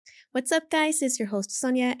What's up, guys? It's your host,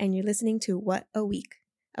 Sonia, and you're listening to What a Week,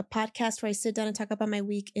 a podcast where I sit down and talk about my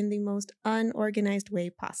week in the most unorganized way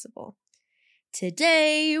possible.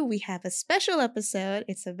 Today, we have a special episode.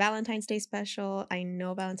 It's a Valentine's Day special. I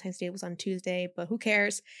know Valentine's Day was on Tuesday, but who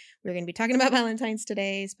cares? We're going to be talking about Valentine's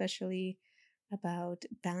today, especially about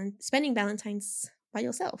spending Valentine's by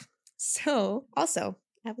yourself. So, also,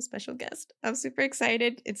 I have a special guest. I'm super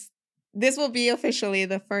excited. This will be officially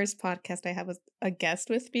the first podcast I have a guest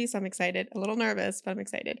with me, so I'm excited. A little nervous, but I'm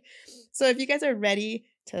excited. So if you guys are ready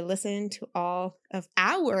to listen to all of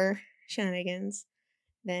our shenanigans,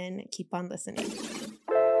 then keep on listening.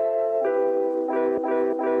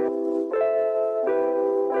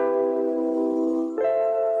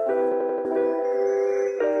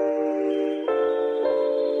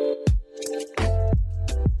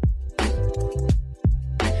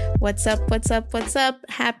 What's up? What's up? What's up?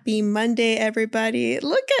 Happy Monday, everybody.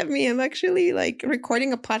 Look at me. I'm actually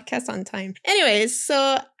recording a podcast on time. Anyways,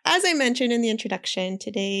 so as I mentioned in the introduction,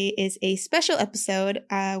 today is a special episode.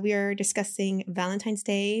 We are discussing Valentine's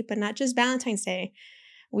Day, but not just Valentine's Day.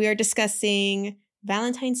 We are discussing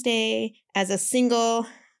Valentine's Day as a single,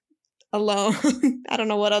 alone, I don't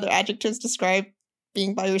know what other adjectives describe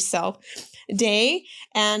being by yourself day.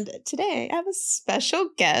 And today I have a special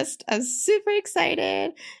guest. I'm super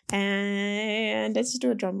excited. And let's just do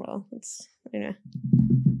a drum roll. It's gonna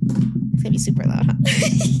be super loud, huh?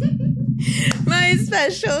 My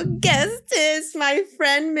special guest is my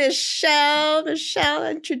friend Michelle. Michelle,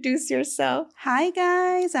 introduce yourself. Hi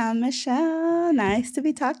guys, I'm Michelle. Nice to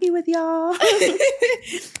be talking with y'all.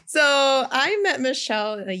 So I met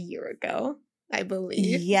Michelle a year ago, I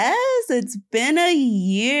believe. Yes, it's been a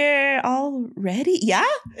year already. Yeah,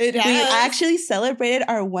 It has. We actually celebrated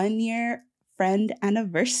our 1-year friend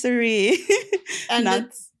anniversary. And not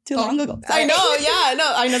too long ago. I know, yeah,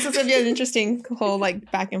 I know it's gonna be an interesting whole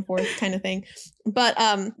back and forth kind of thing. But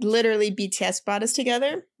literally BTS brought us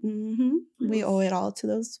together. Mm-hmm. We owe it all to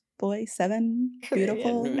those boys, 7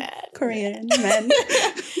 beautiful Korean men. men.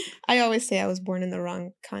 I always say I was born in the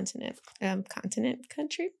wrong country,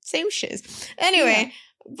 same shiz. Anyway, yeah.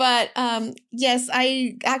 But yes,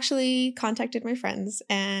 I actually contacted my friends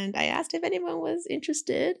and I asked if anyone was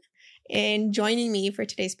interested in joining me for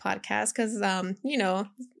today's podcast because,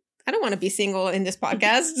 I don't want to be single in this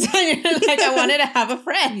podcast. I wanted to have a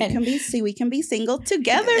friend. We can be single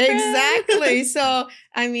together. Exactly. So,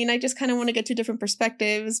 I just kind of want to get 2 different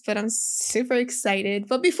perspectives, but I'm super excited.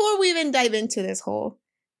 But before we even dive into this whole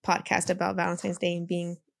podcast about Valentine's Day and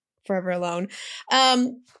being forever alone,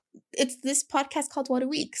 it's this podcast called What a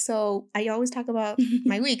Week. So I always talk about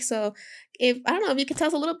my week. So I don't know if you could tell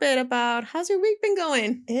us a little bit about how's your week been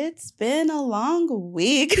going? It's been a long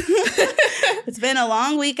week. It's been a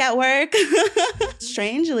long week at work.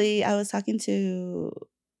 Strangely, I was talking to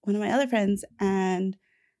one of my other friends and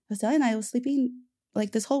I was telling her I was sleeping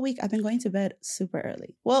this whole week. I've been going to bed super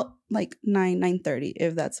early. Well, 9:30,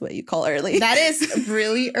 if that's what you call early. That is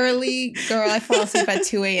really early. Girl, I fall asleep at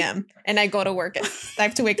 2 a.m. and I go to work I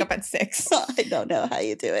have to wake up at 6. I don't know how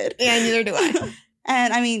you do it. Yeah, neither do I.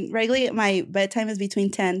 And regularly my bedtime is between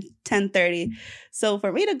 10:30. So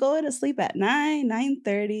for me to go to sleep at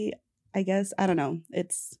 9:30, I guess, I don't know.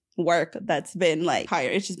 It's work that's been higher.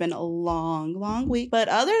 It's just been a long week. But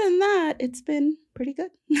other than that, it's been pretty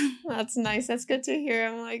good. That's nice. That's good to hear.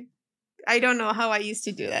 I'm I don't know how I used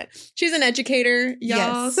to do that. She's an educator,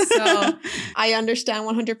 y'all. Yes. So I understand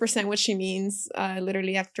 100% what she means.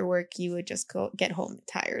 Literally after work, you would just get home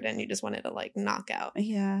tired and you just wanted to knock out.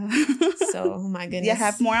 Yeah. So, oh my goodness. Yeah, I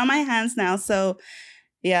have more on my hands now. So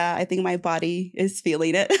yeah, I think my body is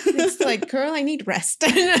feeling it. It's girl, I need rest.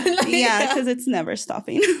 Yeah, because it's never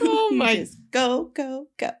stopping. Oh my. Just go.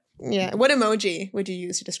 Yeah. What emoji would you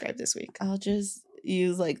use to describe this week? I'll just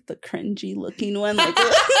use the cringy looking one.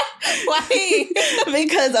 Why?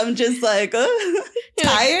 Because I'm just tired.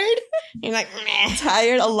 You're meh.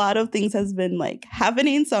 Tired. A lot of things has been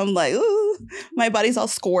happening. So I'm ooh, my body's all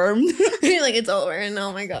squirmed. You're it's over. And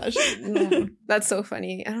oh my gosh. No. That's so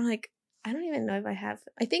funny. I don't even know if I have.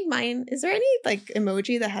 I think mine. Is there any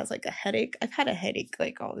emoji that has a headache? I've had a headache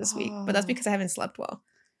all this week, but that's because I haven't slept well.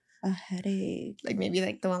 A headache. Maybe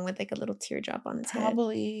the one with a little teardrop on its head.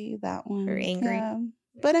 Probably that one. Or angry. Yeah.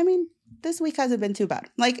 But this week hasn't been too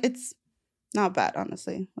bad. It's not bad,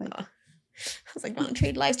 honestly. I was want to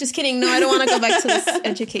trade lives. Just kidding. No, I don't want to go back to this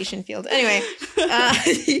education field. Anyway.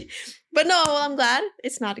 But no, I'm glad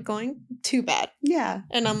it's not going too bad. Yeah.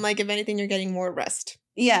 And I'm if anything, you're getting more rest.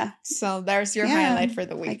 Yeah. So there's your highlight for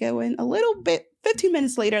the week. I go in a little bit, 15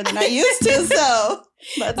 minutes later than I used to. So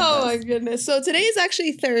that's my goodness. So today is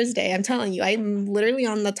actually Thursday. I'm telling you, I'm literally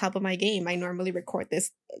on the top of my game. I normally record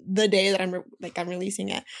this the day that I'm releasing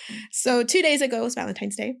it. So 2 days ago was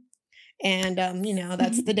Valentine's Day. And,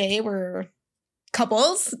 that's the day where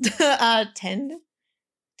couples tend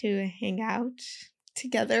to hang out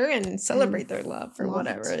together and celebrate their love for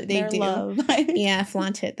whatever they do. Love. Yeah,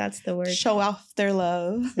 flaunt it. That's the word. Show off their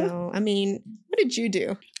love. So, what did you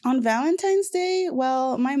do? On Valentine's Day?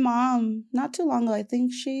 Well, my mom, not too long ago, I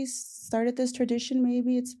think she started this tradition.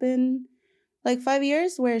 Maybe it's been like 5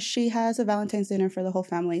 years where she has a Valentine's dinner for the whole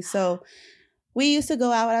family. So we used to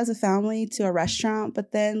go out as a family to a restaurant,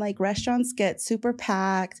 but then like restaurants get super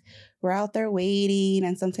packed. We're out there waiting,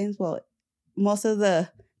 and sometimes, most of the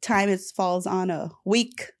time it falls on a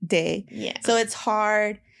weekday. Yeah. So it's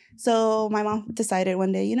hard. So my mom decided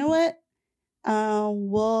one day, you know what?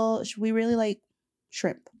 We really like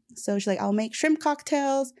shrimp. So she's like, I'll make shrimp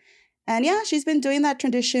cocktails. And yeah, she's been doing that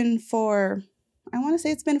tradition for, I want to say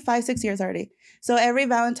it's been 5-6 years already. So every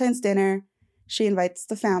Valentine's dinner, she invites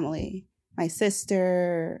the family, my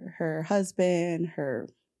sister, her husband,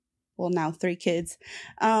 now 3 kids,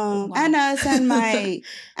 wow. And us and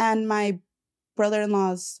my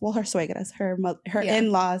brother-in-laws, her suegras, her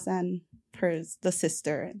in-laws, and the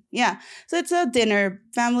sister. Yeah. So it's a dinner,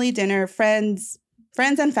 family dinner, friends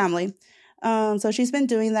and family. So she's been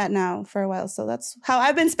doing that now for a while. So that's how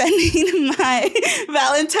I've been spending my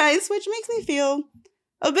Valentine's, which makes me feel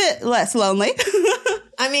a bit less lonely.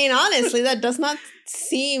 Honestly, that does not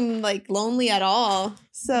seem like lonely at all.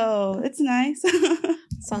 So it's nice.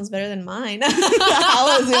 Sounds better than mine.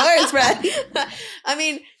 How was yours, Brad?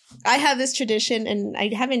 I have this tradition, and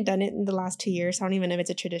I haven't done it in the last 2 years. So I don't even know if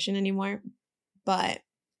it's a tradition anymore. But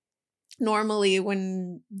normally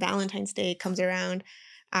when Valentine's Day comes around,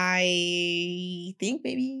 I think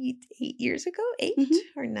maybe 8 years ago, 8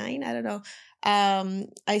 or 9, I don't know.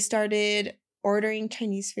 I started ordering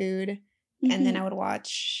Chinese food, and then I would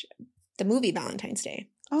watch the movie Valentine's Day.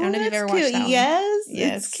 Oh, I don't know if you've ever watched that one. Yes,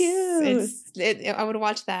 it's cute. I would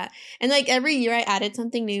watch that. And like every year I added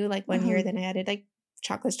something new. Like one year, then I added like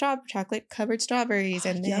chocolate covered strawberries.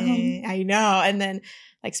 And then I know. And then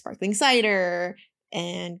like sparkling cider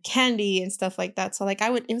and candy and stuff like that. So like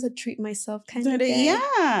it was a treat myself kind of day.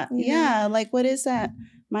 Yeah. Like what is that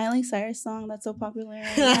Miley Cyrus song that's so popular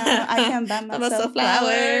right now? I can buy myself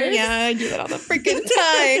flowers. Yeah, I do that all the freaking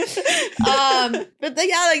time. But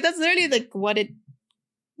like that's literally like what it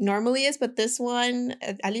normally is. But this one,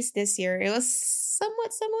 at least this year, it was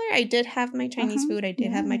somewhat similar. I did have my Chinese food. I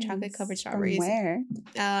did have my chocolate covered strawberries. From where?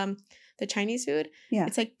 The Chinese food. Yeah.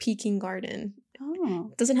 It's like Peking Garden. Oh.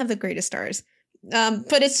 It doesn't have the greatest stars.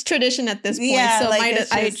 But it's tradition at this point. Yeah, so like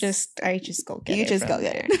I just go get it. You just go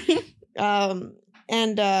get it. And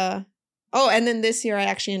then this year I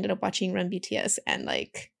actually ended up watching Run BTS, and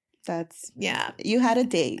like you had a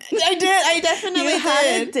date. I did. I definitely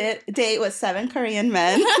had a date with 7 Korean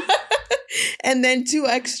men. And then 2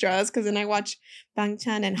 extras, because then I watched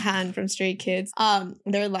Bangchan and Han from Stray Kids,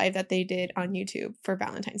 their live that they did on YouTube for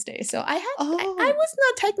Valentine's Day. So I was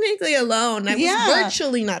not technically alone. I was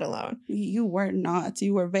virtually not alone. You were not.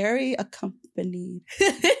 You were very accompanied.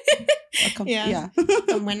 Yeah.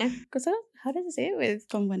 Con buena cosa? How does it say it with?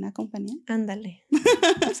 Con buena compañía. Ándale.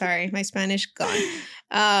 Sorry, my Spanish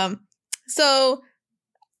gone. So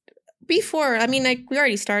before, we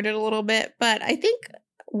already started a little bit, but I think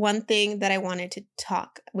one thing that I wanted to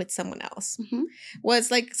talk with someone else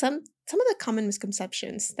was like some of the common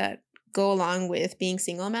misconceptions that go along with being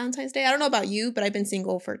single on Valentine's Day. I don't know about you, but I've been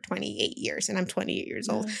single for 28 years, and I'm 28 years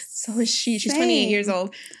old. So is she. She's 28 years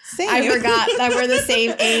old. Same. I forgot that we're the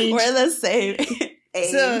same age. We're the same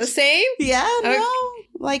age. So same? Yeah, no.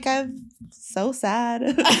 Like I'm so sad.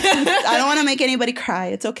 I don't want to make anybody cry.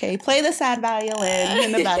 It's okay. Play the sad violin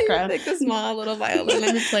in the background. Like a small little violin.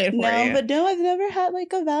 Let me play it for you. I've never had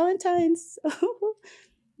like a Valentine's.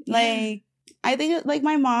 Like, I think like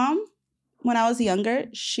my mom, when I was younger,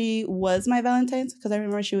 she was my Valentine's, because I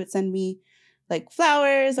remember she would send me like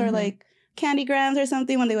flowers or like candy grams or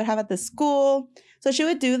something when they would have at the school. So she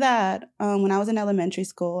would do that when I was in elementary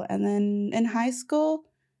school. And then in high school,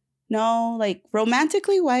 no, like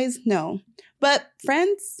romantically wise, no. But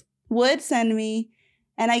friends would send me.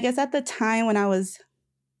 And I guess at the time when I was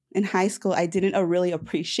in high school, I didn't really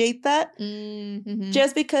appreciate that.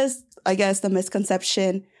 Just because I guess the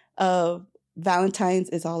misconception of Valentine's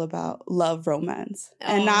is all about love, romance,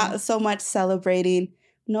 and not so much celebrating.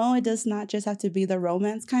 No, it does not just have to be the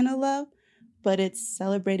romance kind of love, but it's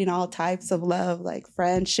celebrating all types of love, like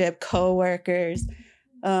friendship, coworkers,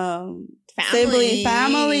 family,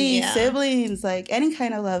 siblings, like any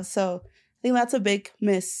kind of love. So I think that's a big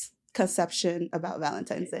misconception about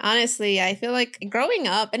Valentine's Day. Honestly, I feel like growing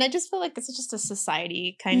up, and I just feel like it's just a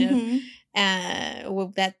society kind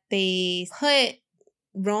of that they put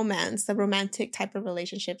romance, the romantic type of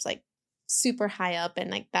relationships, like super high up, and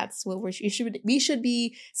like that's what we should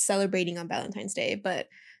be celebrating on Valentine's Day. But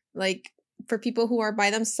like for people who are by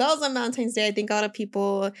themselves on Valentine's Day, I think a lot of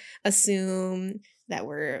people assume that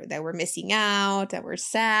we're missing out, that we're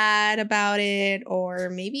sad about it, or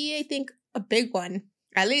maybe I think a big one,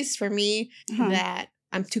 at least for me, that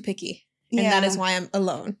I'm too picky, and that is why I'm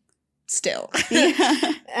alone still.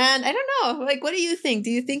 And I don't know, like, what do you think? Do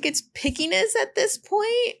you think it's pickiness at this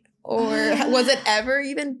point, or was it ever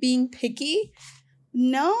even being picky?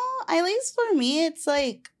 No, at least for me, it's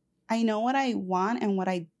like I know what I want and what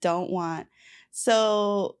I don't want.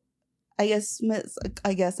 So I guess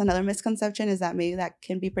another misconception is that maybe that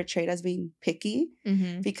can be portrayed as being picky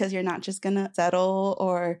because you're not just gonna settle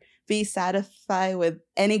or be satisfied with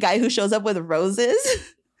any guy who shows up with roses.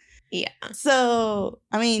 Yeah. So,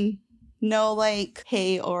 I mean, no like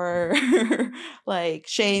hate or like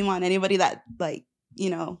shame on anybody that like,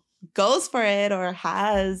 you know, goes for it or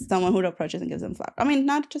has someone who approaches and gives them flowers. I mean,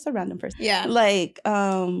 not just a random person. Yeah. Like,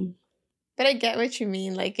 but I get what you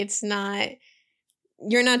mean. Like, it's not,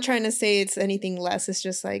 you're not trying to say it's anything less. It's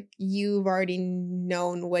just like you've already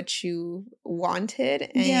known what you wanted,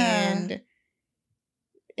 and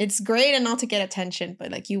it's great and all to get attention,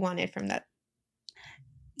 but like you want it from that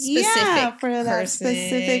specific that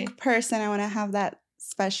specific person. I want to have that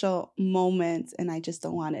special moment, and I just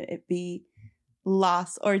don't want it be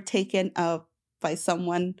lost or taken up by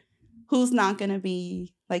someone who's not going to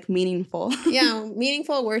be like meaningful.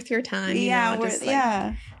 Meaningful, worth your time.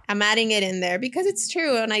 I'm adding it in there because it's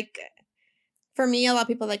true. And like, for me, a lot of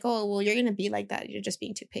people are like, oh, well, you're going to be like that. You're just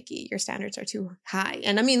being too picky. Your standards are too high.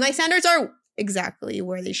 And I mean, my standards are exactly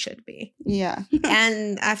where they should be. Yeah.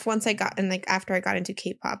 And after I got into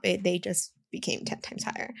K-pop, they just became 10 times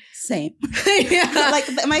higher. Same. Like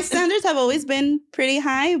my standards have always been pretty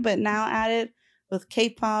high, but now added with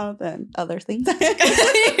K-pop and other things.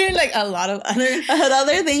 Like a lot of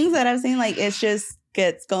other things that I've seen, like it just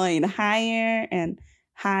gets going higher and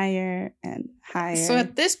higher and higher. So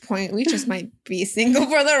at this point, we just might be single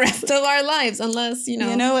for the rest of our lives, unless, you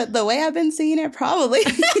know. You know what? The way I've been seeing it, probably.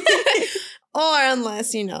 Or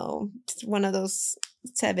unless, you know, one of those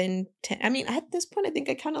 7, 10. I mean, at this point, I think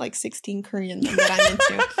I kind of like 16 Korean that I'm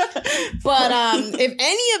into. But if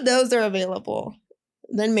any of those are available,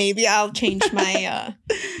 then maybe I'll change my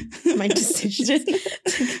my decision.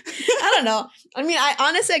 I don't know. I mean,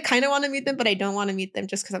 I kind of want to meet them, but I don't want to meet them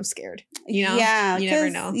just because I'm scared. You know? Yeah. You never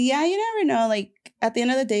know. Yeah, you never know. Like, at the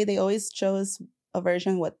end of the day, they always show us a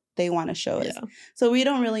version of what they want to show us. So we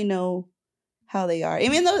don't really know how they are.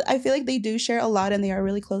 Even though I feel like they do share a lot and they are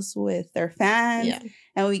really close with their fans. Yeah.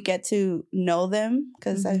 And we get to know them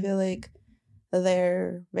because I feel like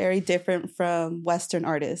they're very different from Western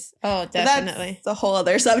artists. Oh, definitely. That's a whole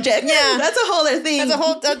other subject. Yeah. That's a whole other thing. That's a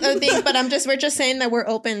whole other thing. But we're just saying that we're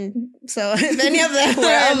open. So if any of them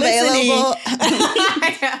are available.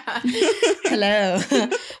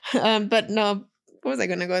 Hello. But no, what was I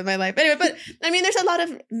going to go with my life? Anyway, but I mean, there's a lot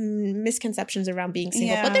of misconceptions around being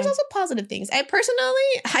single, but there's also positive things.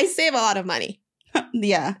 I save a lot of money.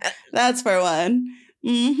 Yeah, that's for one.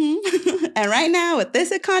 And right now with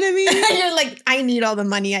this economy, you're like, I need all the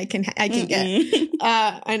money I can get,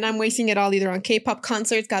 and I'm wasting it all either on K-pop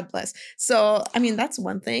concerts. God bless. So I mean, that's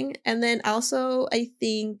one thing. And then also, I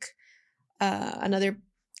think another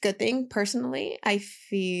good thing personally, I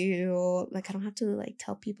feel like I don't have to like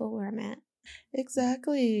tell people where I'm at.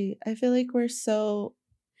 Exactly. I feel like we're so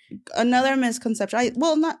another misconception.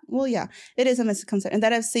 It is a misconception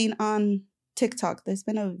that I've seen on TikTok. There's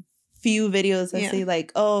been a few videos that say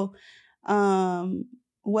like,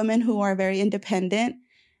 women who are very independent,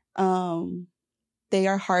 they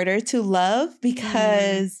are harder to love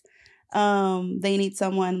because they need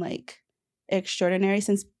someone like extraordinary.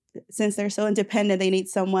 Since they're so independent, they need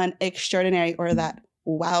someone extraordinary or that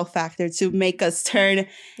wow factor to make us turn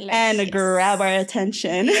and grab our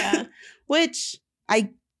attention. Yeah. Which I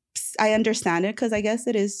understand it because I guess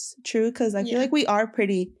it is true because I feel like we are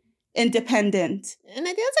pretty independent, and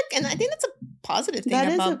I think that's a positive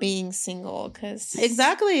thing about being single because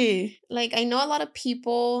exactly, like I know a lot of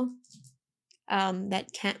people that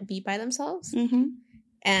can't be by themselves,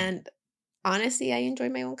 and honestly I enjoy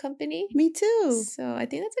my own company. Me too. So I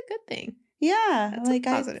think that's a good thing. Yeah, that's like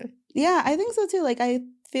positive. I think so too. Like I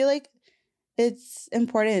feel like it's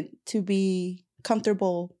important to be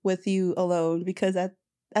comfortable with you alone because at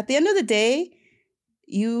the end of the day,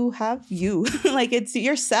 you have you. Like, it's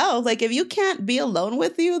yourself. Like, if you can't be alone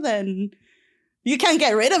with you, then you can't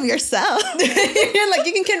get rid of yourself. Like,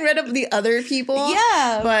 you can get rid of the other people.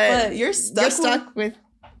 Yeah, but you're stuck with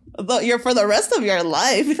you're for the rest of your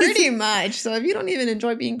life. Pretty much. So if you don't even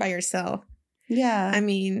enjoy being by yourself, yeah. I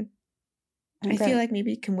mean, I feel like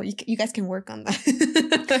maybe you guys can work on that.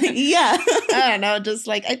 Yeah. I don't know. Just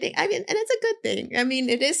like, and it's a good thing. I mean,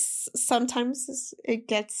 it is sometimes it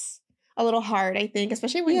gets a little hard, I think,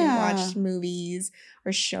 especially when you watch movies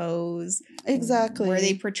or shows. Exactly. Where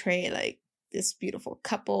they portray like this beautiful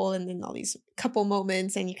couple and then all these couple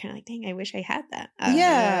moments and you're kind of like, dang, I wish I had that.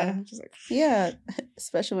 Just like, yeah.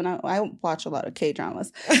 Especially when I watch a lot of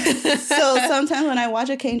K-dramas. So sometimes when I watch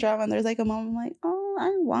a K-drama and there's like a moment I'm like, oh,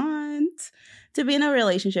 I want to be in a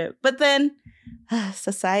relationship. But then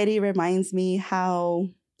society reminds me how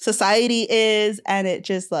society is, and it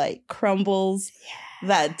just like crumbles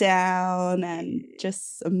that down, and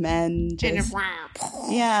just men just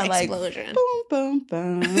explosion. Like boom boom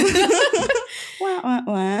boom. Wah, wah,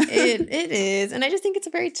 wah. It is, and I just think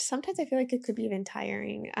it's sometimes I feel like it could be even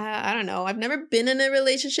tiring. I don't know, I've never been in a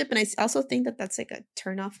relationship, and I also think that that's like a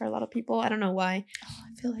turn off for a lot of people. I don't know why.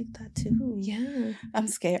 I feel like that too. Yeah, I'm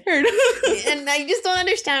scared. And I just don't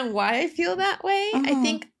understand why I feel that way. I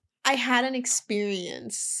think I had an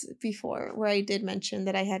experience before where I did mention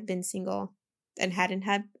that I had been single and hadn't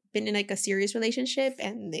been in like a serious relationship,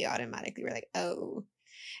 and they automatically were like, oh.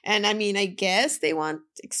 And I mean, I guess they want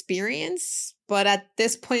experience, but at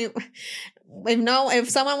this point, if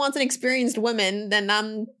someone wants an experienced woman, then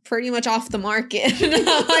I'm pretty much off the market.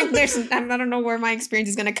 Like I don't know where my experience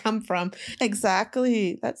is going to come from.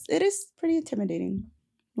 Exactly. It is pretty intimidating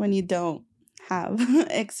when you don't have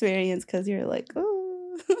experience, because you're like,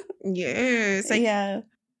 oh. Yes. Like, yeah.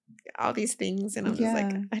 All these things, and I'm just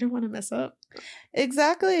like, I don't want to mess up.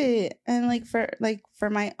 Exactly. And for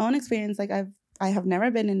my own experience, like I have never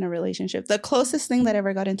been in a relationship. The closest thing that I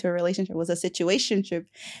ever got into a relationship was a situationship,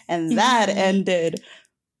 and that ended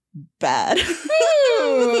bad.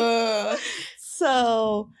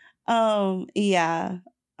 So yeah.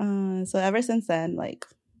 So ever since then, like,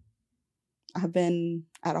 I've been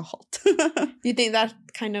at a halt. You think that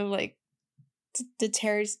kind of like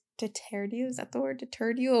deterred you? Is that the word?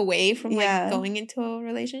 Deterred you away from like going into a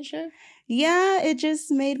relationship? Yeah, it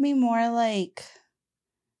just made me more like,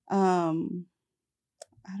 I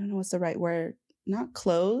don't know what's the right word. Not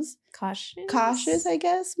closed. Cautious, I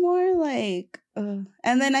guess, more like, and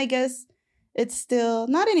then I guess it's still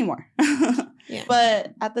not anymore. Yeah.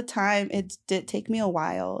 But at the time, it did take me a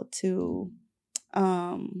while to,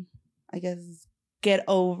 I guess, get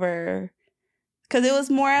over, because it was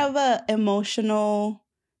more of a emotional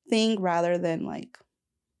thing rather than like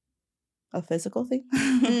a physical thing.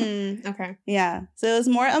 Okay. Yeah. So it was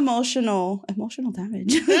more emotional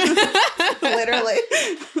damage. Literally.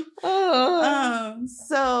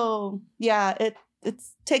 So yeah,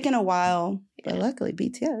 it's taken a while, but luckily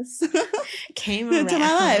BTS came around to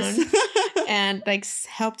my life and like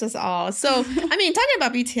helped us all. So I mean, talking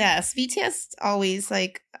about BTS always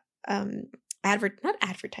like not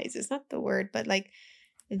advertises, not the word, but like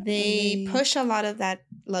they push a lot of that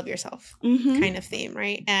love yourself kind of theme,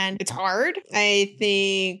 right? And it's hard. I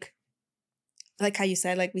think, like how you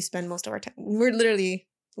said, like we spend most of our time, we're literally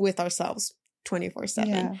with ourselves 24/7.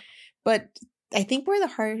 Yeah. But I think we're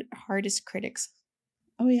the hardest critics.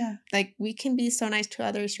 Oh yeah. Like we can be so nice to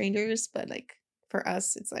other strangers, but like for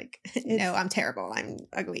us, it's like, no, I'm terrible. I'm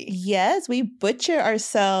ugly. Yes, we butcher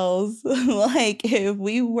ourselves like if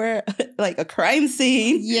we were like a crime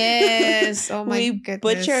scene. Yes. Oh my goodness.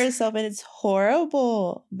 We butcher ourselves, and it's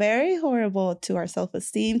horrible. Very horrible to our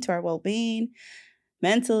self-esteem, to our well-being,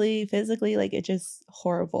 mentally, physically. Like, it's just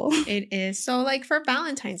horrible. It is. So like for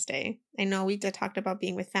Valentine's Day, I know we talked about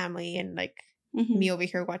being with family and like me over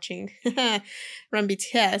here watching Run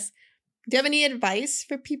BTS. Do you have any advice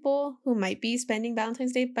for people who might be spending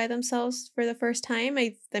Valentine's Day by themselves for the first time?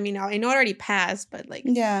 I mean, I know it already passed, but like,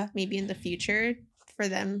 maybe in the future for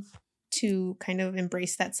them to kind of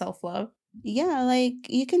embrace that self-love. Yeah, like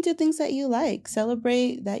you can do things that you like.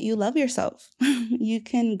 Celebrate that you love yourself. You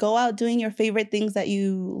can go out doing your favorite things that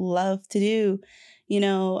you love to do. You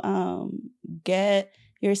know, get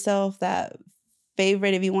yourself that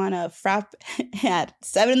favorite. If you want a frap at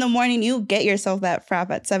 7 a.m, you get yourself that frap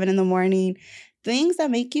at 7 a.m. Things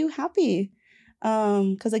that make you happy.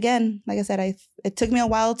 Because again, like I said, it took me a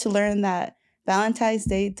while to learn that Valentine's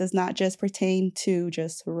Day does not just pertain to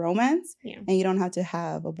just romance, and you don't have to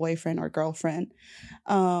have a boyfriend or girlfriend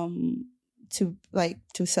to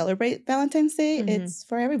celebrate Valentine's Day, it's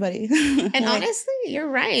for everybody. And honestly, you're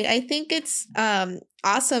right. I think it's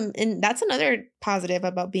awesome. And that's another positive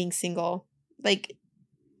about being single. Like,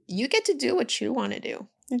 you get to do what you want to do.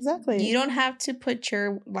 Exactly. You don't have to put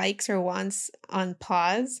your likes or wants on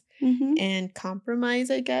pause and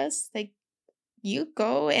compromise, I guess. Like, you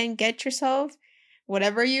go and get yourself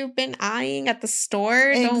whatever you've been eyeing at the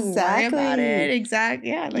store. Don't worry about it. Exactly.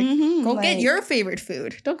 Yeah. Like, go get your favorite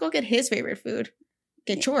food. Don't go get his favorite food.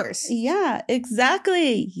 Get yours. Yeah,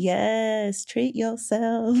 exactly. Yes. Treat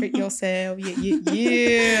yourself. Treat yourself.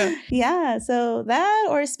 Yeah. Yeah. So that,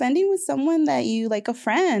 or spending with someone that you like, a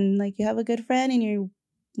friend, like you have a good friend and you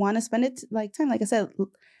want to spend it like time. Like I said,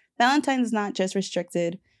 Valentine's is not just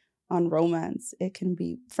restricted on romance. It can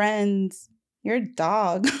be friends, your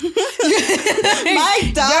dog.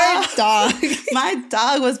 My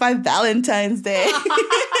dog was my Valentine's Day.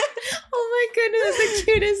 Oh my goodness, that's the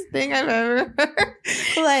cutest thing I've ever heard.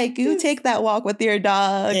 Like, you take that walk with your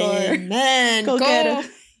dog. Amen.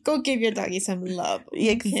 Go give your doggy some love. Okay?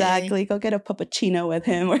 Exactly. Go get a puppuccino with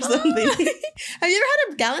him or something. Have you ever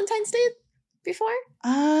had a Valentine's Day before?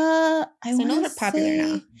 I know they're popular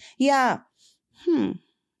now. Yeah.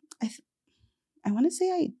 I want to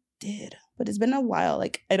say I did, but it's been a while.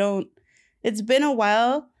 Like, it's been a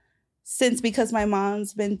while since, because my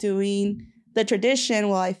mom's been doing the tradition.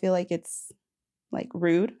 Well, I feel like it's like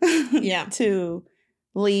rude to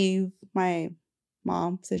leave my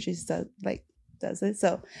mom since she does it.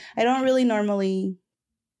 So I don't really normally,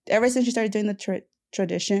 ever since she started doing the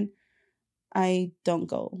tradition, I don't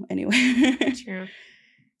go anywhere. True.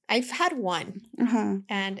 I've had one,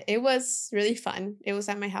 and it was really fun. It was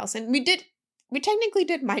at my house, and we technically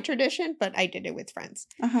did my tradition, but I did it with friends.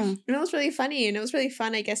 And it was really funny, and it was really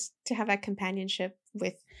fun, I guess, to have that companionship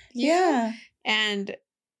with you. Yeah. And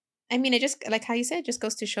I mean, it just, like how you said, it just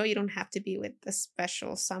goes to show you don't have to be with a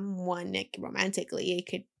special someone, like, romantically. It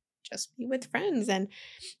could just be with friends. And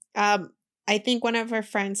I think one of our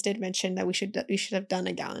friends did mention that we should have done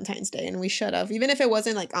a Valentine's Day, and we should have, even if it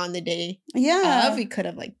wasn't like on the day. Yeah, we could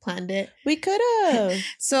have like planned it. We could have.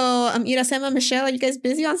 So, Iracema, Michelle, are you guys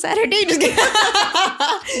busy on Saturday? Just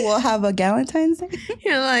we'll have a Valentine's Day.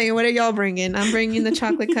 You're like, what are y'all bringing? I'm bringing the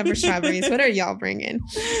chocolate covered strawberries. What are y'all bringing?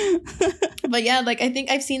 But yeah, like, I think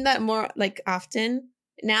I've seen that more like often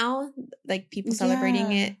now, like people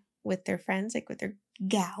celebrating it with their friends, like with their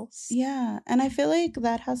gals. Yeah. And I feel like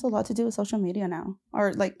that has a lot to do with social media now,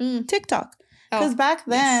 or like TikTok. Because back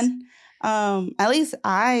then, at least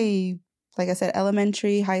like I said,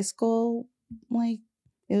 elementary, high school, like,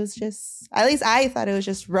 it was just, at least I thought it was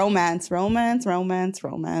just romance. So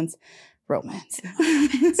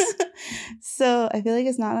I feel like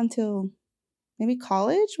it's not until maybe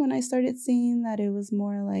college when I started seeing that it was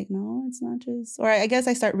more like, no, it's not just, or I guess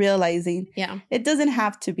I start realizing it doesn't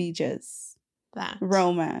have to be just that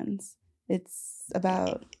romance. It's just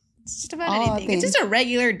about anything. Things. It's just a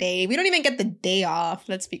regular day. We don't even get the day off,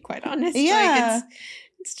 let's be quite honest. Yeah. Like,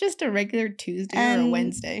 it's just a regular Tuesday or a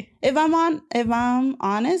Wednesday. If I'm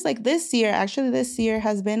honest, like this year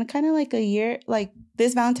has been kind of like a year, like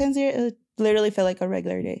this Valentine's year, it literally felt like a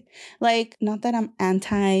regular day. Like, not that I'm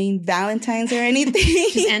anti-Valentine's or anything.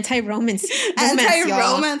 She's anti-romance.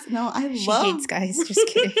 Anti-romance. No, she hates guys. Just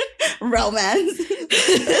kidding. Romance.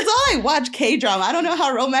 That's all I watch, K-drama. I don't know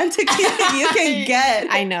how romantic you can get.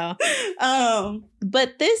 I know.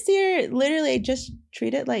 But this year, literally, I just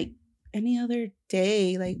treat it like any other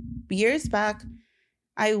day. Like, years back,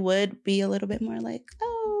 I would be a little bit more like,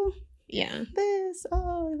 oh, yeah,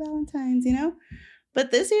 Valentine's,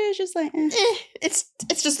 But this year is just like,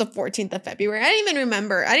 It's just the 14th of February. I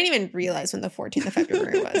didn't even realize when the 14th of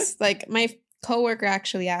February was. Like, my coworker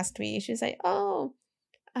actually asked me. She was like, "Oh,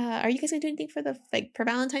 are you guys gonna do anything for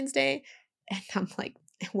Valentine's Day?" And I'm like,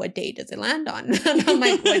 "What day does it land on?" And I'm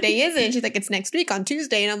like, "What day is it?" And she's like, "It's next week on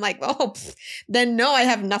Tuesday." And I'm like, "Oh, then no, I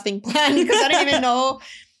have nothing planned because I didn't even know."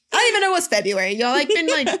 I didn't even know it was February. Y'all, I've been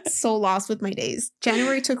like so lost with my days.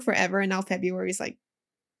 January took forever, and now February is like,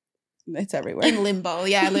 it's everywhere. In limbo.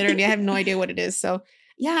 Yeah, literally. I have no idea what it is. So,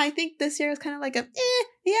 yeah, I think this year is kind of like it's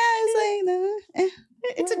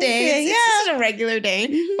a day. It's just a regular day.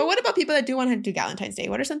 Mm-hmm. But what about people that do want to do Valentine's Day?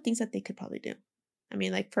 What are some things that they could probably do? I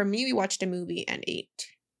mean, like, for me, we watched a movie and ate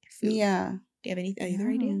food. Yeah. Do you have any other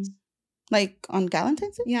ideas? Like, on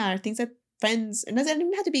Valentine's Day? Yeah, or things that friends, it doesn't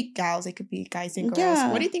even have to be gals. It could be guys and girls.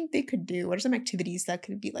 Yeah. What do you think they could do? What are some activities that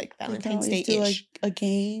could be like Valentine's Day-ish? Do like a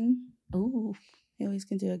game. Ooh. You always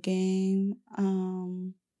can do a game.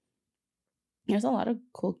 There's a lot of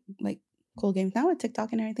cool games now with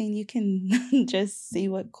TikTok and everything. You can just see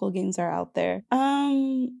what cool games are out there.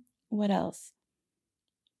 What else?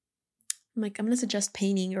 I'm like, I'm going to suggest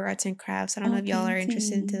painting or arts and crafts. I don't know if y'all are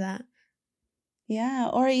interested into that. Yeah,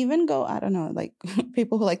 or even go, I don't know, like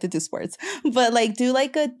people who like to do sports, but like do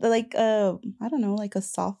like a I don't know, like a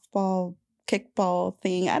softball, kickball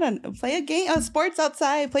thing. I don't know, play a game of sports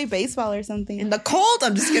outside, play baseball or something. In the cold?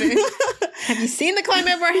 I'm just kidding. Have you seen the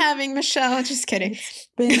climate we're having, Michelle? Just kidding. It's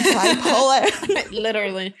been bipolar.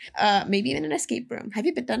 Literally. Maybe even an escape room. Have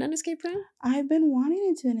you been done an escape room? I've been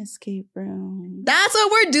wanting to do an escape room. That's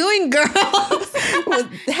what we're doing, girls.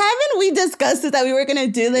 Haven't we discussed it that we were going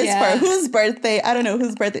to do this for whose birthday? I don't know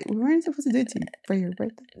whose birthday. We weren't supposed to do it for your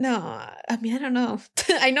birthday. No, I mean, I don't know.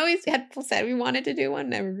 I know we had said we wanted to do one.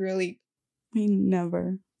 Never really. We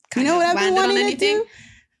never. You know what I've been wanting to do?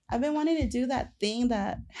 I've been wanting to do that thing,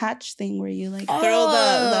 that hatch thing where you like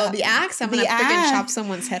throw the axe. I'm going to freaking chop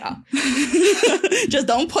someone's head off. Just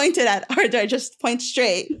don't point it at her. Just point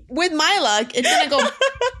straight. With my luck, it's going to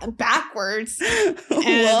go backwards.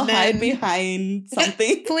 We'll hide behind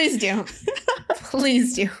something. Please do.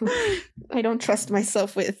 Please do. I don't trust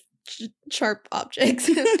myself with sharp objects.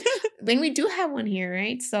 When we do have one here,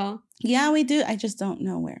 right? So yeah, we do. I just don't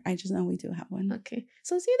know where. I just know we do have one. Okay.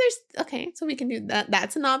 So see, so we can do that.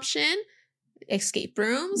 That's an option. Escape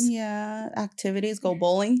rooms. Yeah. Activities. Go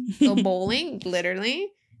bowling. Go bowling. Literally.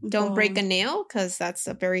 Don't break a nail, because that's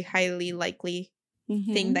a very highly likely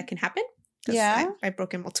thing that can happen. Yeah. I've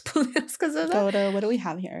broken multiple nails because of that. Go to, what do we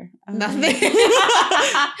have here? Nothing.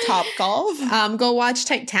 Top golf. Go watch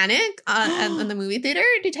Titanic on the movie theater.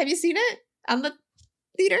 Have you seen it on the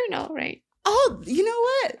theater? No, right? Oh, you know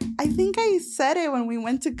what? I think I said it when we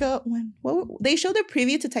went to go. They showed a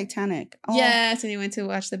preview to Titanic. Oh. Yes, and you went to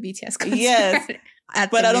watch the BTS concert. Yes,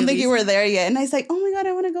 but I don't think you were there yet. And I was like, oh my God,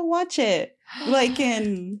 I want to go watch it. Like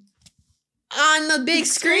on the big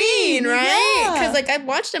screen, right? Because like I've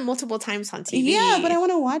watched it multiple times on TV. Yeah, but I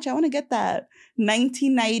want to watch. I want to get that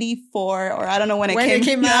 1994, or I don't know when it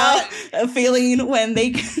came out. A feeling when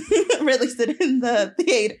they released it in the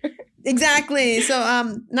theater. Exactly. So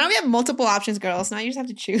now we have multiple options, girls. Now you just have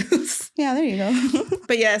to choose. Yeah, there you go.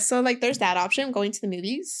 But yeah, so like there's that option, going to the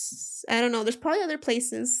movies. I don't know. There's probably other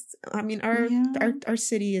places. I mean, our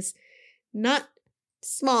city is not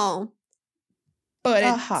small, but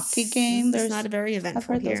a hockey game. There's not a very eventful. I've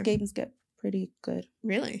heard here. Those games get pretty good.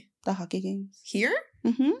 Really? The hockey games here?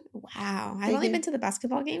 Mm-hmm. Wow, I've only been to the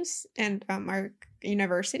basketball games, and our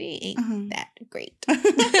university ain't that great.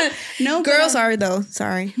 No, girls are though.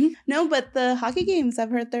 Sorry. No, but the hockey games, I've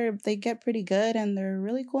heard they get pretty good, and they're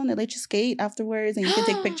really cool, and they let you skate afterwards, and you can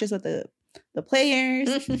take pictures with the players.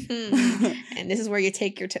 And this is where you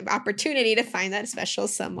take your opportunity to find that special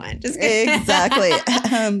someone. Just exactly.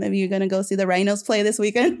 Maybe you're gonna go see the Rhinos play this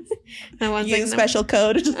weekend. Use special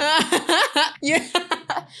code. Yeah.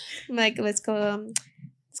 Like let's go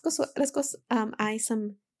eye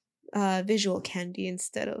some visual candy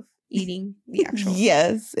instead of eating the actual.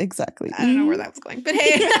 Yes, exactly. I don't know where that was going, but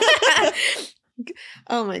hey.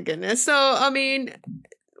 Oh my goodness. So I mean,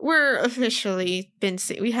 we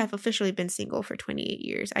have officially been single for 28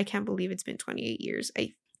 years. I can't believe it's been 28 years.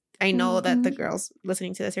 I know that the girls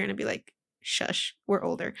listening to this are gonna be like, shush, we're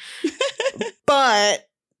older. But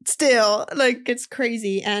still, like, it's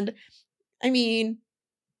crazy. And I mean,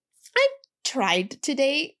 I've tried to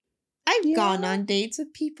date. I've gone on dates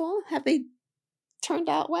with people. Have they turned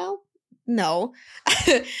out well? No.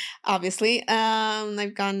 Obviously.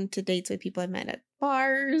 I've gone to dates with people I've met at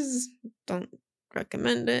bars. Don't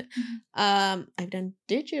recommend it. I've done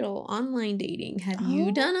digital online dating. Have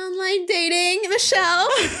you done online dating, Michelle?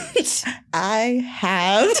 I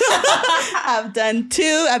have. I've done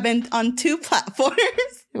 2. I've been on 2 platforms.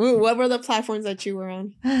 Ooh, what were the platforms that you were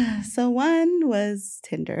on? So one was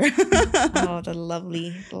Tinder. Oh, the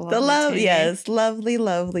lovely Tinder. Yes,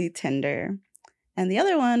 lovely Tinder. And the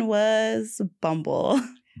other one was Bumble.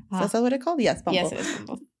 So is that what it's called? Yes, Bumble. Yes, it is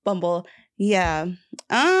Bumble. Bumble. Yeah.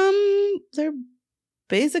 They're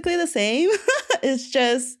basically the same. It's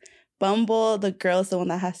just Bumble, the girl's the one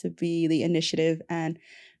that has to be the initiative and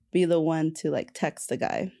be the one to like text the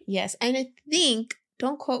guy. Yes. And I think,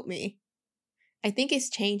 don't quote me, I think it's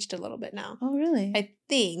changed a little bit now. Oh, really? I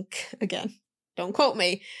think, again, don't quote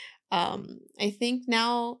me. I think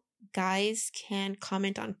now guys can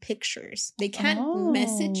comment on pictures. They can't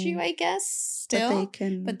message you, I guess, still.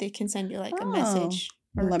 But they can send you like a message.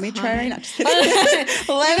 Let me try right now. Just kidding.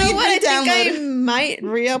 I think I might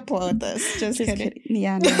re-upload this. Just kidding.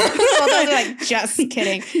 Yeah, no. Well, those are like, just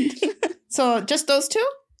kidding. So just those 2?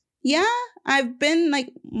 Yeah. I've been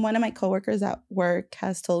like, one of my coworkers at work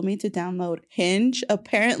has told me to download Hinge.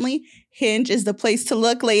 Apparently, Hinge is the place to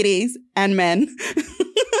look, ladies and men.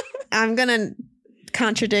 I'm going to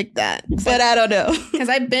contradict that. But I don't know. Because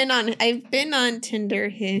I've been on Tinder,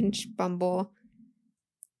 Hinge, Bumble.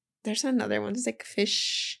 There's another one. It's like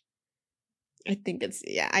Fish. I think it's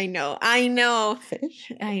I know.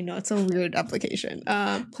 Fish? I know. It's a weird application.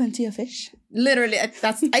 Plenty of fish. Literally, I think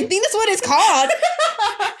that's what it's called.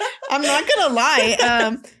 I'm not gonna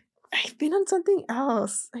lie. I've been on something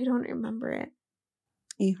else. I don't remember it.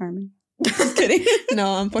 eHarmony. Just kidding.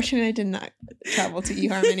 No, unfortunately, I did not travel to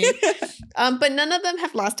eHarmony. But none of them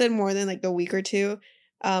have lasted more than like a week or two.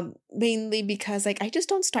 Mainly because like I just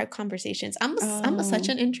don't start conversations. I'm such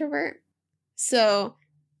an introvert, so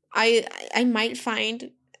I might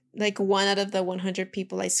find like one out of the 100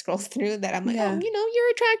 people I scroll through that I'm like, oh,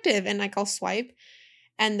 you're attractive, and like I'll swipe,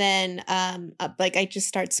 and then like I just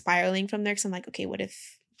start spiraling from there because I'm like, okay, what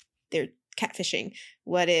if they're catfishing?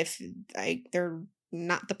 What if they're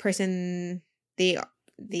not the person they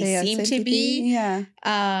seem to be?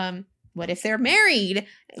 Yeah. What if they're married?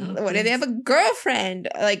 What if they have a girlfriend?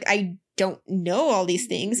 Like, I don't know all these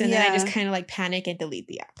things. And then I just kind of like panic and delete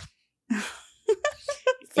the app.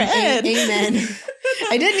 Fred. Amen.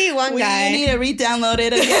 I did meet one guy. We need to re-download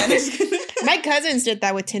it again. My cousins did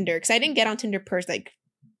that with Tinder because I didn't get on Tinder like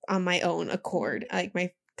on my own accord. Like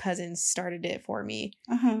my cousins started it for me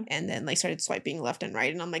and then like started swiping left and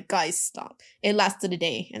right. And I'm like, guys, stop. It lasted a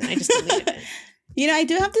day and then I just deleted it. I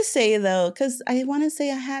do have to say, though, because I want to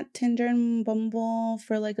say I had Tinder and Bumble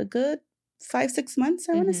for like a good 5-6 months,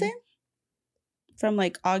 I want to say. From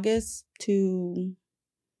like August to...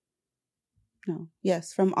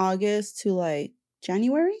 from August to like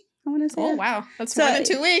January, I want to say. Oh, wow. That's more than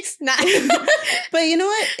 2 weeks. Nah. But you know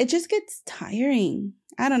what? It just gets tiring.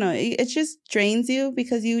 I don't know. It just drains you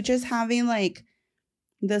because you just having like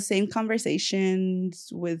the same conversations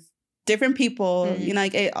with different people.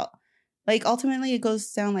 Like ultimately it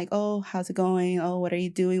goes down like, oh, how's it going? Oh, what are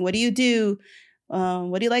you doing? What do you do?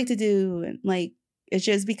 What do you like to do? And like, it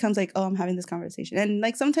just becomes like, oh, I'm having this conversation. And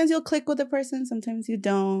like, sometimes you'll click with the person. Sometimes you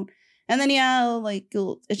don't. And then,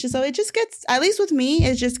 it just gets, at least with me,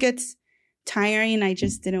 it just gets tiring. I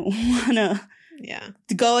just didn't want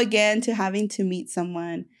to go again to having to meet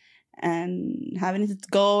someone and having to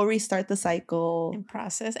go restart the cycle. And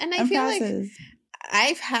process. And I feel like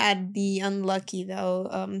I've had the unlucky,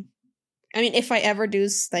 though, I mean, if I ever do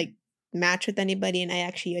like match with anybody and I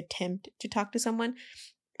actually attempt to talk to someone,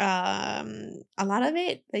 a lot of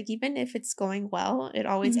it, like even if it's going well, it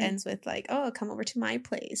always ends with like, oh, come over to my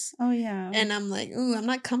place. Oh, yeah. And I'm like, ooh, I'm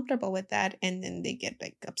not comfortable with that. And then they get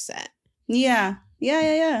like upset. Yeah.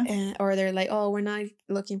 Or they're like, oh, we're not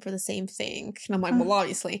looking for the same thing. And I'm like, well,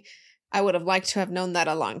 obviously, I would have liked to have known that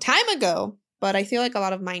a long time ago. But I feel like a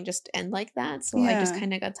lot of mine just end like that. So I just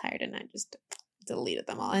kind of got tired and I just deleted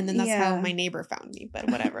them all. And then that's how my neighbor found me. But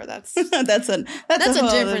whatever, that's that's a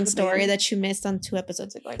different story that you missed on 2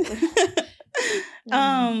 episodes ago.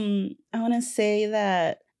 I want to say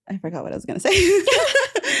that I forgot what I was gonna say.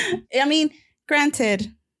 I mean,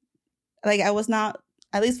 granted, like I was not,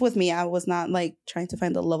 at least with me, I was not like trying to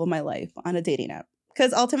find the love of my life on a dating app,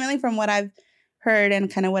 because ultimately from what I've heard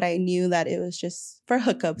and kind of what I knew, that it was just for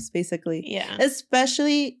hookups basically. Yeah.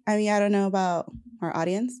 Especially, I mean, I don't know about our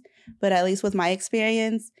audience, but at least with my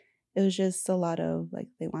experience, it was just a lot of like,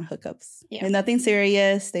 they want hookups. Yeah. And nothing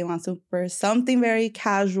serious. They want something very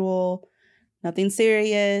casual, nothing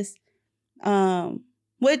serious.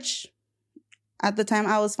 Which at the time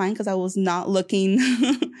I was fine because I was not looking.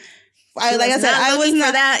 I was not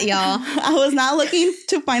for that, y'all. I was not looking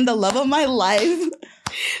to find the love of my life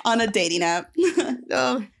on a dating app.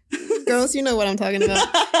 Oh, girls, you know what I'm talking about.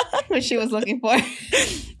 What she was looking for.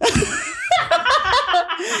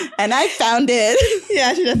 And I found it.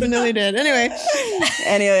 Yeah, she definitely did.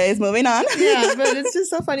 Anyways, moving on. Yeah, but it's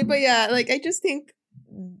just so funny. But yeah, like I just think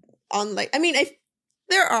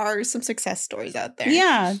there are some success stories out there.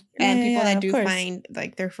 Yeah. And people that do find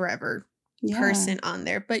like their forever person on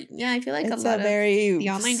there. But yeah, I feel like it's a lot of the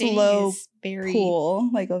online dating is very cool,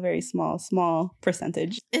 like a very small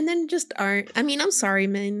percentage. And then just aren't. I mean, I'm sorry,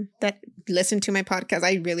 men that listen to my podcast.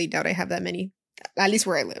 I really doubt I have that many, at least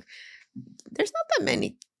where I live. There's not that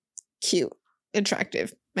many cute,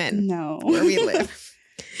 attractive men where we live.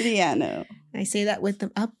 Yeah, no. I say that with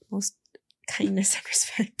the utmost kindness and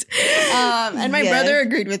respect. And my brother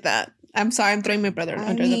agreed with that. I'm sorry, I'm throwing my brother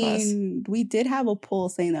under the bus. We did have a poll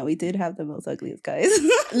saying that we did have the most ugliest guys.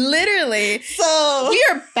 Literally. So we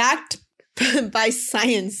are backed by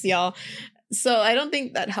science, y'all. So I don't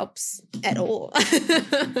think that helps at all.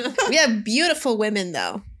 We have beautiful women,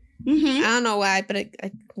 though. I don't know why, but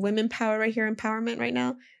women power right here, empowerment right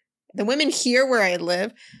now. The women here where I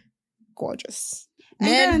live, gorgeous.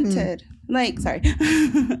 And granted, Like, sorry.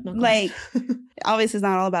 No, Like, obviously it's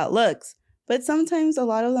not all about looks, but sometimes a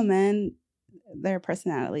lot of the men, their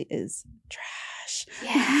personality is trash.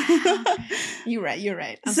 Yeah. You're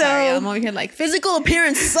right. I'm So- sorry. I'm over here like, physical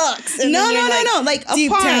appearance sucks. And No, then you're like, no. Like,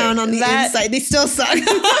 deep apart, down on the inside, they still suck.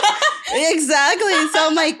 Exactly. So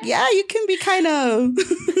I'm like, yeah, you can be kind of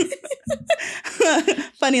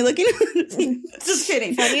funny looking. Just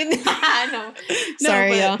kidding. Funny? No.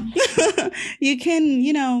 Sorry, y'all. You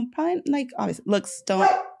can, probably like, obviously looks don't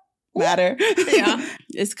matter. Yeah.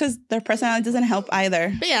 It's because their personality doesn't help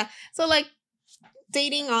either. But yeah, so like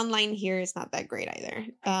dating online here is not that great either.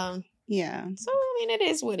 Yeah. So I mean, it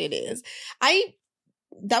is what it is.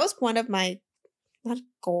 That was one of my not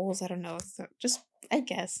goals. I don't know. So just I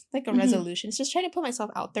guess like a resolution. It's just trying to put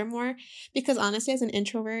myself out there more because honestly, as an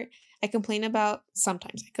introvert, I complain about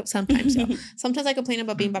sometimes I complain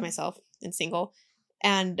about being by myself and single,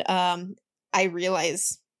 and I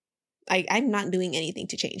realize I'm not doing anything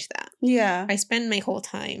to change that. Yeah. I spend my whole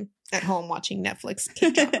time at home watching Netflix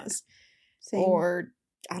K-dramas or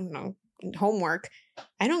I don't know, homework.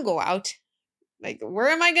 I don't go out. Like, where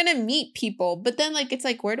am I gonna meet people? But then, like, it's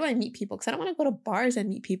like, where do I meet people? Because I don't want to go to bars and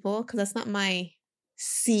meet people because that's not my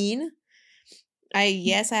scene.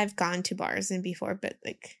 Yes, I've gone to bars and before, but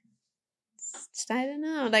like, I don't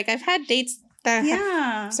know. Like, I've had dates that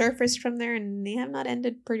have surfaced from there, and they have not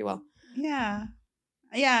ended pretty well. Yeah,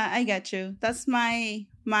 I get you. That's my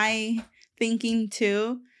thinking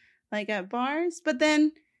too. Like at bars, but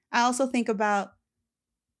then I also think about,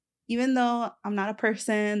 even though I'm not a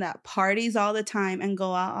person that parties all the time and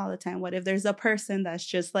go out all the time, what if there's a person that's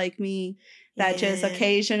just like me that just